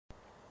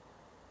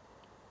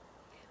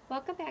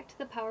Welcome back to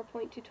the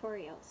PowerPoint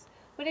tutorials.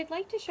 What I'd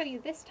like to show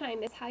you this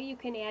time is how you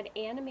can add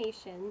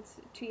animations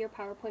to your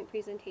PowerPoint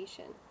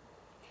presentation.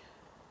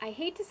 I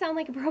hate to sound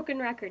like a broken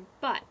record,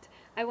 but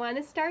I want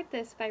to start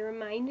this by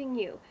reminding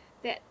you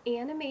that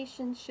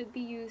animations should be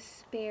used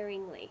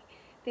sparingly.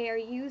 They are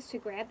used to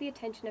grab the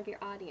attention of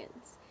your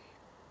audience.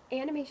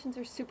 Animations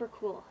are super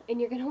cool,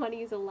 and you're going to want to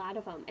use a lot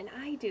of them, and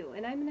I do,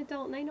 and I'm an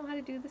adult and I know how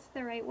to do this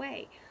the right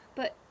way.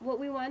 But what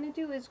we want to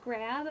do is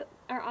grab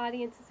our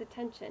audience's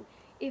attention.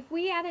 If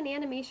we add an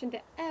animation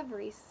to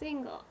every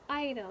single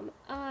item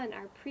on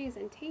our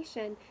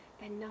presentation,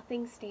 then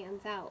nothing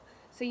stands out.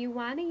 So you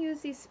want to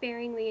use these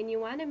sparingly, and you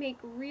want to make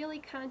really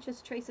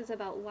conscious choices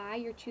about why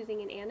you're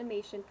choosing an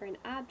animation for an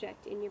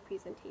object in your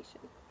presentation.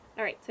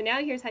 Alright, so now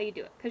here's how you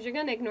do it, because you're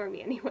going to ignore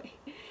me anyway.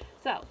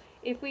 So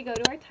if we go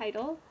to our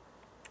title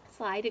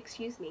slide,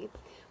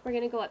 we're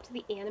going to go up to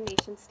the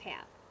Animations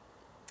tab.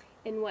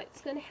 And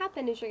what's going to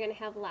happen is you're going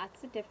to have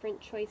lots of different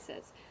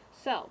choices.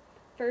 So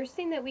first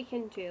thing that we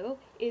can do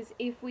is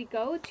if we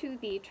go to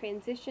the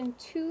transition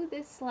to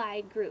this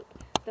slide group,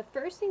 the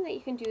first thing that you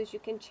can do is you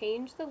can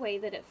change the way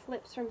that it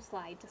flips from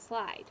slide to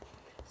slide.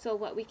 So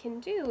what we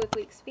can do if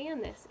we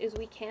expand this is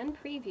we can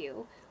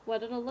preview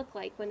what it'll look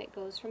like when it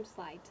goes from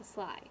slide to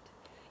slide.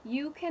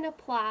 You can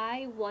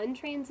apply one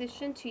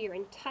transition to your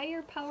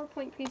entire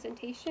PowerPoint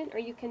presentation, or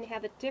you can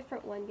have a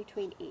different one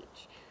between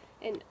each.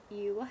 And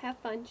you will have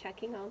fun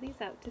checking all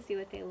these out to see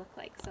what they look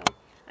like. So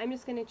I'm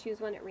just going to choose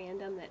one at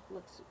random that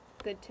looks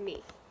good to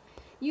me.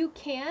 You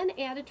can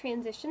add a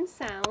transition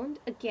sound.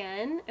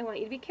 Again, I want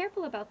you to be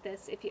careful about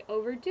this. If you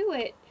overdo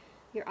it,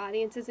 your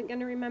audience isn't going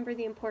to remember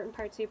the important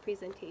parts of your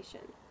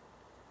presentation.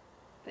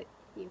 But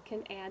you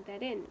can add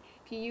that in.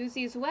 If you use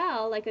these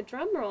well, like a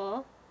drum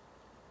roll,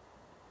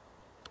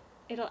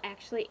 it'll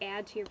actually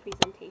add to your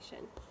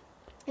presentation.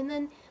 And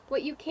then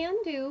what you can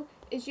do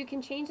is you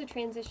can change the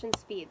transition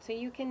speed. So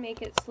you can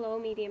make it slow,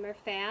 medium, or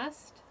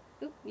fast.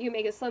 You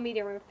make it slow,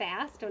 medium, or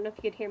fast. Don't know if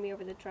you could hear me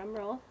over the drum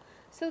roll.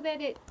 So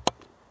that it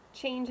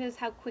changes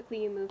how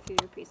quickly you move through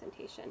your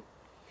presentation.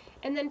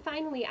 And then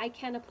finally, I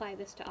can apply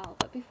this to all.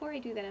 But before I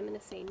do that, I'm going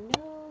to say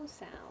no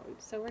sound.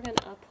 So we're going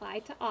to apply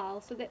to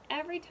all so that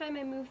every time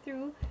I move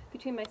through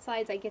between my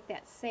slides, I get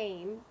that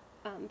same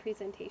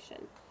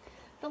presentation.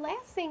 The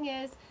last thing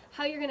is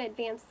how you're going to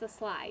advance the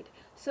slide.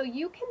 So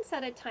you can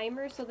set a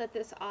timer so that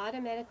this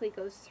automatically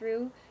goes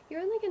through.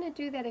 You're only going to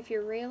do that if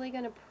you're really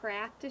going to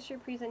practice your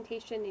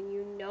presentation and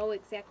you know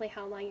exactly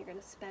how long you're going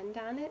to spend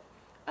on it.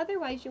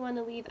 Otherwise, you want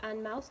to leave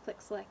on mouse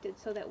click selected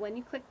so that when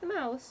you click the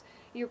mouse,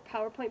 your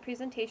PowerPoint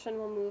presentation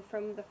will move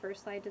from the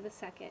first slide to the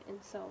second and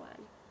so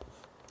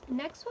on.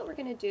 Next, what we're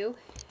going to do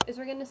is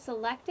we're going to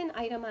select an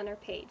item on our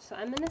page. So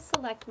I'm going to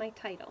select my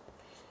title.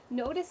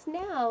 Notice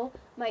now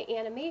my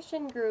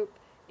animation group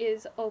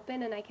is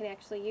open and I can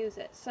actually use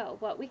it. So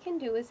what we can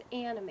do is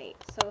animate.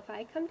 So if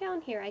I come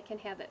down here, I can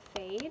have it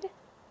fade.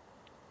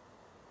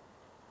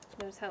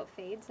 Notice how it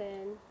fades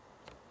in.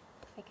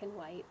 I can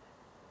wipe.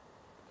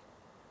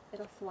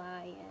 It'll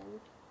fly in.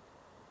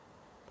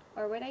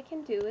 Or what I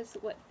can do is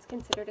what's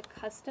considered a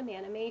custom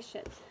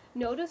animation.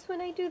 Notice when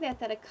I do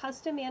that a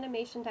custom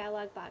animation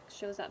dialog box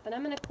shows up. And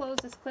I'm going to close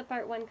this clip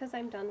art one because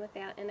I'm done with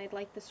that and I'd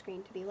like the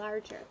screen to be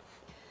larger.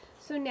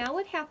 So now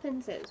what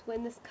happens is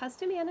when this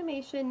custom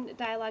animation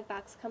dialog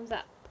box comes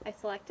up, I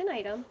select an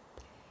item,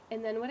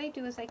 and then what I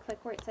do is I click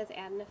where it says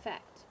add an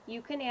effect.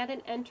 You can add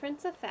an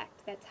entrance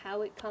effect. That's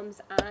how it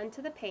comes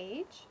onto the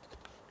page.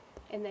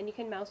 And then you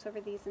can mouse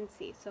over these and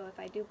see. So if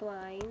I do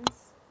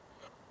blinds,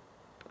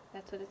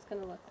 that's what it's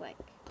going to look like.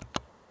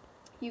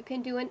 You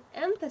can do an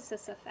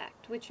emphasis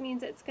effect, which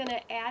means it's going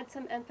to add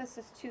some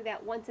emphasis to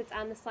that once it's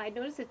on the slide.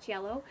 Notice it's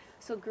yellow,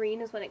 so green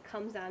is when it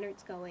comes on or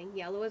it's going.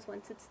 Yellow is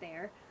once it's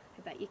there.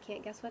 I bet you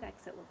can't guess what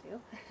exit will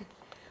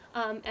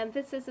do.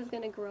 Emphasis is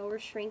going to grow or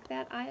shrink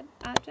that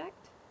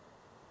object.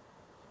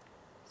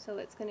 So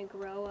it's going to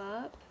grow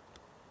up,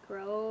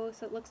 grow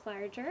so it looks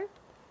larger.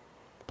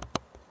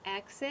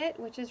 Exit,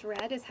 which is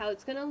red, is how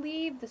it's going to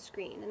leave the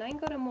screen. And I can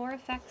go to more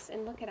effects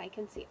and look at I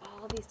can see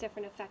all these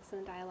different effects in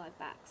the dialog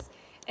box.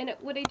 And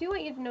what I do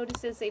want you to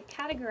notice is they've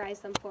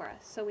categorized them for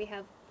us. So we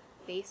have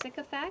basic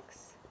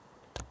effects,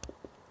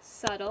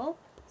 subtle.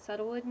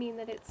 Subtle would mean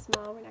that it's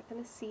small, we're not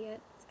going to see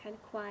it. Kind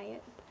of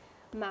quiet.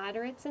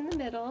 Moderate's in the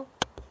middle.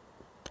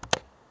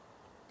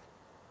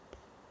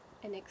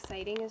 And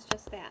exciting is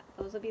just that.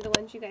 Those will be the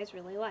ones you guys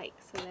really like.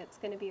 So that's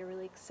going to be a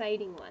really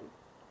exciting one.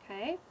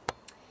 Okay?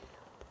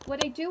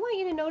 What I do want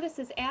you to notice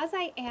is as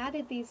I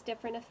added these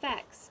different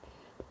effects,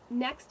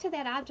 next to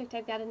that object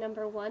I've got a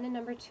number 1, a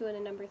number 2, and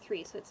a number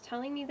 3. So it's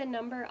telling me the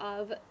number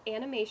of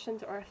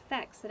animations or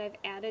effects that I've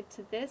added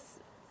to this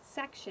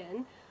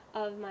section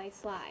of my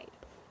slide.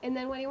 And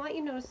then what I want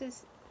you to notice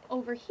is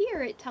over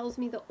here it tells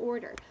me the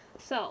order.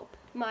 So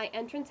my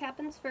entrance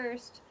happens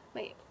first,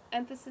 my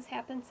emphasis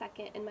happens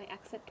second, and my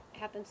exit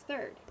happens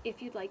third.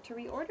 If you'd like to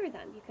reorder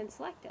them, you can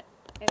select it.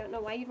 I don't know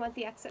why you'd want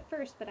the exit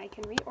first, but I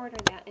can reorder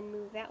that and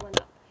move that one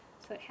up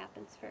so it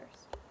happens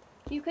first.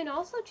 You can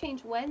also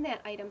change when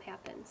that item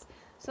happens.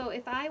 So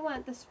if I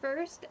want this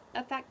first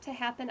effect to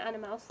happen on a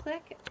mouse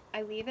click,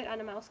 I leave it on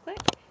a mouse click.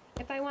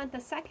 If I want the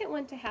second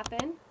one to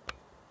happen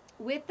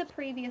with the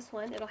previous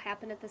one, it'll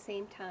happen at the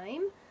same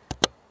time.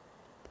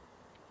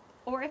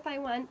 Or if I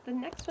want the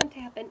next one to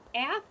happen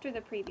after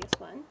the previous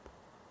one,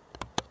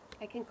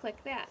 I can click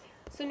that.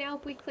 So now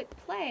if we click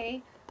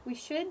play, we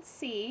should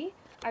see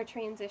our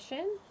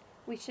transition,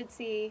 we should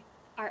see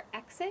our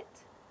exit,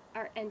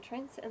 our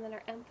entrance, and then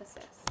our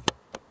emphasis.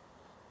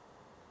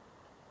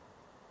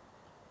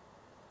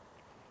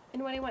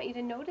 And what I want you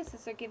to notice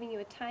is they're giving you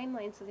a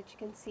timeline so that you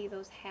can see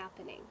those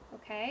happening,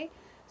 okay?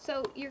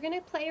 So you're going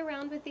to play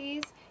around with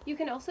these. You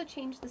can also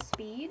change the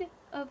speed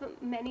of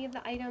many of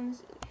the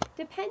items.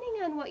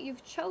 Depending on what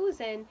you've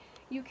chosen,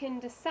 you can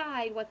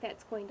decide what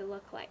that's going to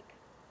look like.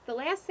 The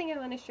last thing I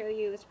want to show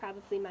you is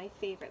probably my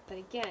favorite, but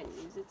again,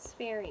 use it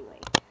sparingly.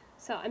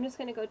 So I'm just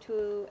going to go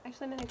to,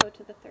 actually I'm going to go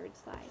to the third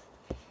slide.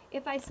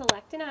 If I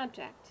select an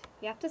object,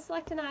 you have to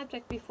select an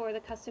object before the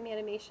custom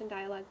animation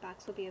dialog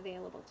box will be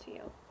available to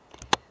you.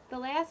 The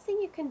last thing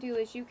you can do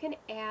is you can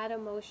add a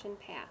motion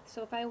path.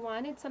 So if I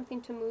wanted something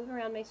to move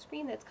around my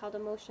screen, that's called a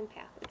motion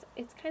path.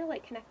 It's kind of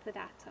like connect the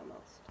dots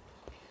almost.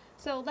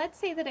 So let's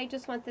say that I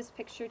just want this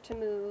picture to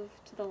move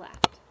to the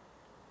left.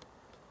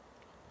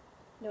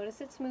 Notice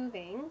it's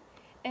moving.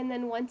 And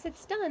then once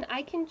it's done,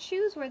 I can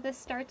choose where this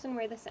starts and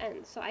where this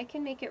ends. So I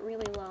can make it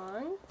really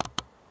long.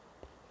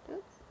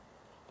 Oops.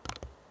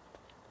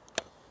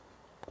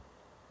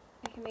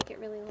 I can make it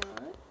really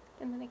long,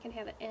 and then I can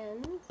have it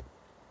end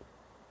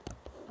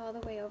all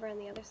the way over on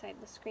the other side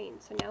of the screen.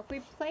 So now if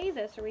we play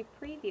this or we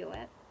preview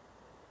it,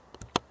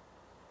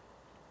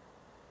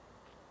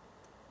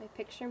 my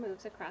picture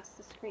moves across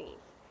the screen.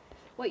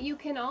 What you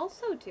can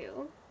also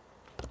do,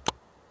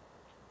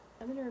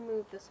 I'm going to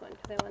remove this one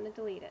because I want to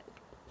delete it.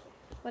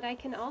 What I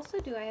can also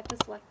do, I have to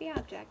select the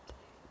object,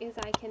 is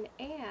I can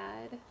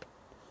add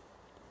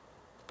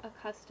a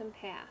custom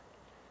path.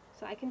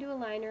 So I can do a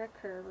line or a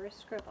curve or a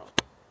scribble.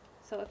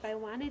 So if I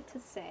wanted to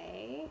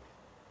say,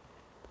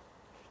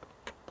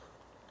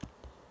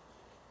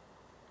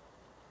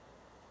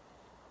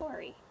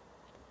 Corey,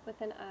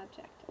 with an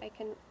object, I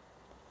can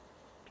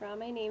draw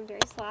my name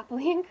very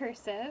sloppily in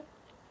cursive,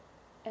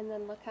 and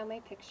then look how my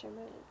picture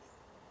moves.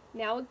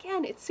 Now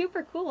again, it's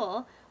super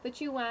cool,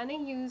 but you want to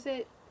use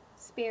it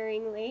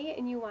sparingly,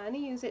 and you want to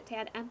use it to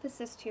add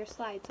emphasis to your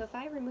slide. So if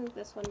I remove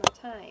this one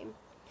more time,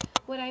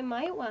 what I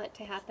might want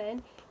to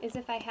happen is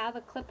if I have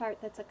a clip art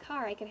that's a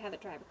car, I can have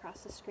it drive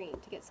across the screen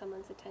to get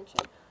someone's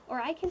attention. Or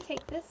I can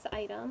take this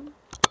item,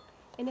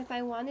 and if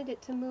I wanted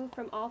it to move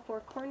from all four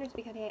corners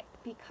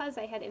because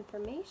I had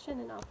information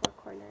in all four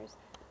corners,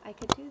 I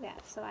could do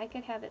that. So I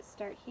could have it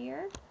start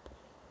here,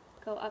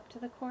 go up to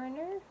the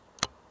corner,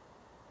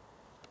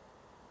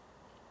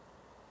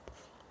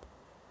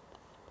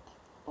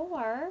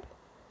 or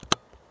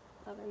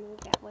I'll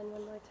remove that one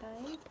more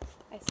time.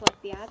 I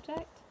select the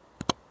object.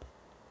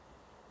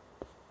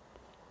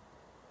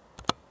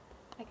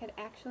 I could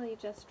actually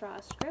just draw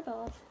a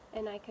scribble,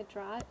 and I could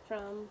draw it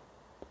from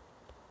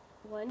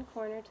one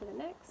corner to the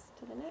next,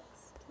 to the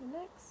next, to the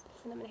next,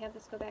 and I'm going to have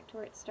this go back to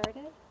where it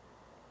started.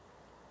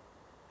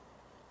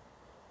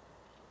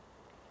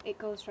 It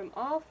goes from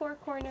all four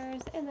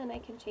corners, and then I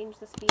can change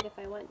the speed if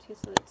I want to,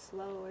 so it's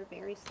slow or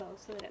very slow,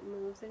 so that it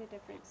moves at a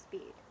different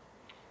speed.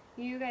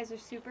 You guys are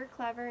super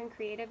clever and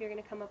creative. You're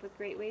going to come up with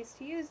great ways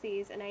to use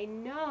these, and I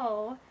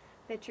know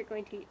that you're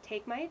going to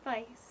take my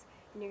advice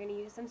and you're going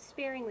to use them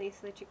sparingly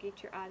so that you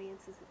get your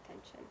audience's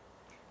attention.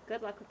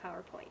 Good luck with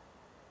PowerPoint.